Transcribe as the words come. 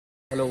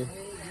Hello.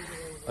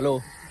 Hello.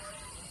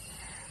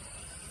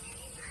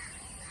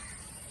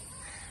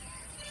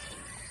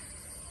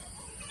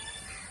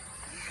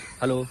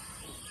 Hello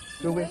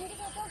क्यों गए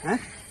हैं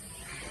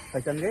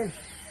पहचान गए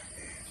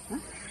हैं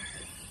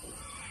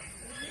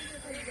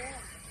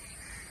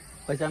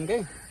पहचान गए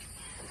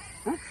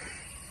हैं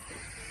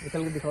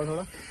निकल के दिखाओ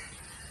थोड़ा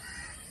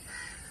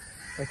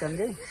पहचान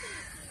गए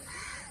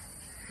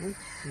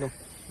लो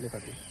ले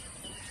पाती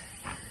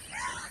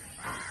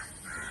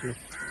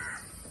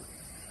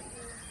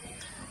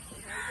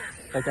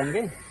पहचान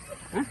गए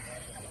हैं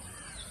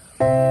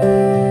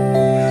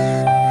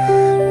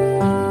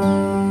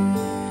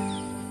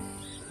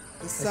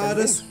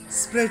Sarus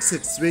spreads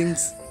its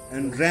wings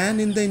and ran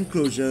in the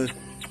enclosure,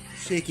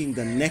 shaking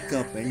the neck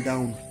up and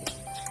down.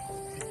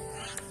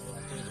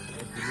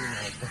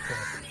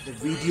 The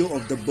video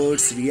of the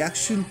bird's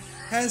reaction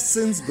has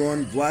since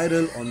gone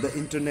viral on the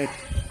internet.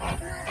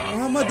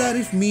 Mohammad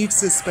Arif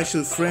meets his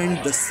special friend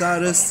the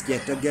Sarus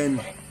yet again.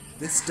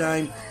 This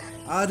time,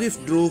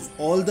 Arif drove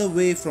all the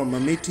way from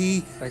Amethi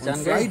on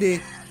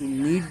Friday to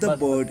meet the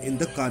bird in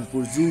the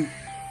Kanpur zoo.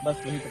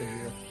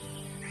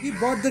 He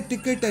bought the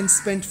ticket and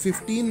spent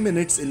 15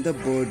 minutes in the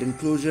bird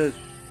enclosure.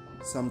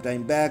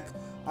 Sometime back,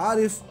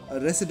 Arif, a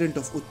resident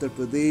of Uttar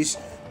Pradesh,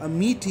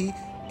 Amethi,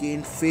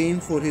 gained fame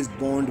for his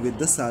bond with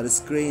the Sarus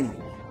crane.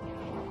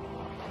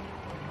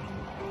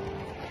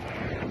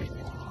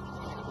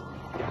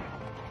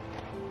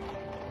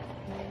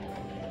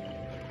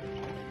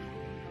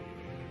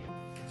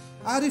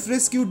 Arif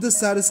rescued the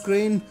Sarus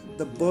crane.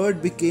 The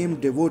bird became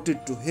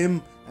devoted to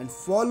him and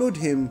followed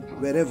him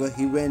wherever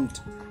he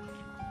went.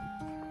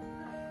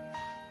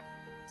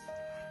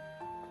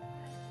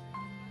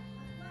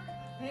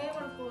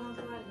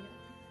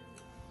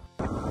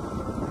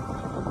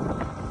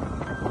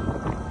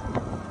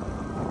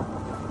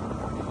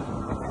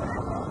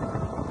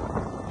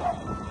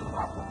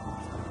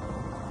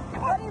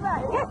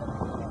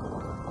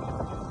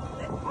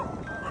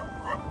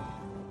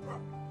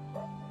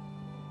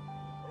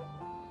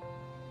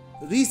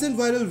 Recent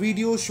viral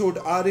video showed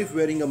Arif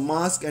wearing a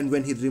mask and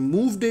when he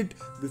removed it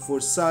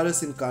before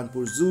Sarus in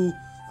Kanpur Zoo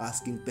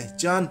asking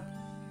Pehchan,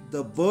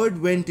 the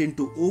bird went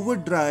into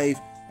overdrive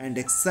and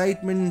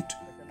excitement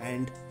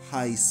and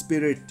high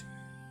spirit.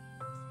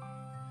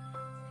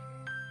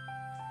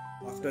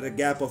 After a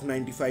gap of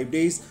 95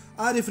 days,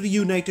 Arif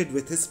reunited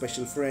with his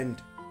special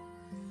friend.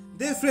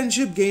 Their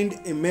friendship gained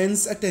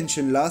immense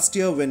attention last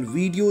year when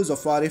videos of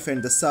Arif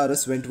and the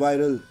Sarus went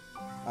viral.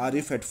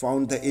 Arif had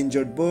found the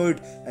injured bird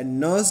and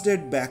nursed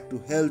it back to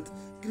health,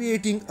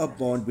 creating a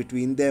bond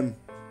between them.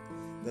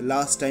 The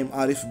last time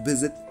Arif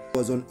visited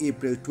was on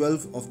April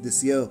 12 of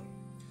this year.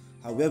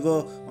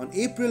 However, on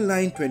April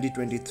 9,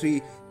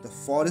 2023, the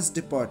Forest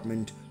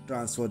Department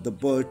transferred the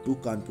bird to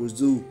Kanpur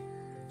Zoo.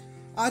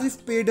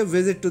 Arif paid a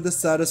visit to the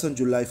Sarus on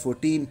July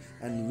 14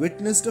 and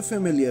witnessed a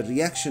familiar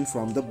reaction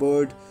from the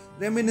bird,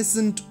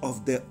 reminiscent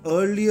of their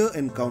earlier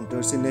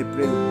encounters in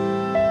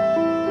April.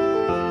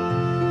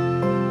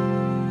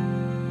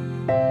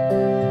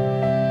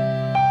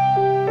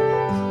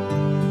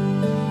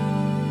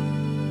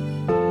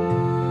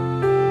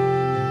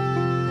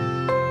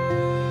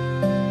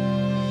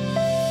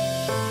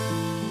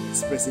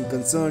 Expressing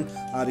concern,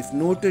 Arif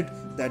noted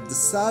that the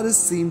Sarus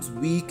seems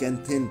weak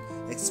and thin,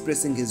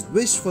 expressing his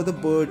wish for the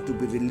bird to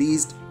be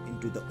released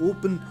into the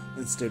open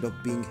instead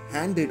of being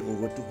handed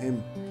over to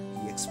him.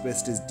 He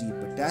expressed his deep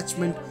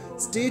attachment,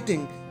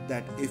 stating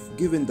that if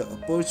given the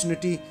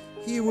opportunity,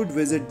 he would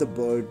visit the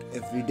bird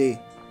every day.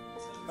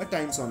 A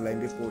Times Online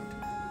report.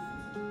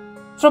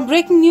 From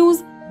breaking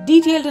news,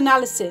 detailed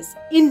analysis,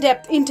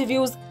 in-depth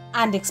interviews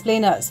and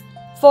explainers,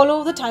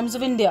 follow the Times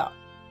of India.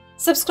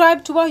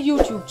 Subscribe to our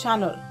YouTube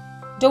channel.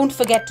 Don't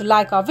forget to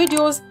like our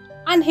videos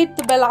and hit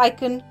the bell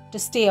icon to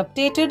stay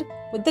updated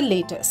with the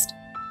latest.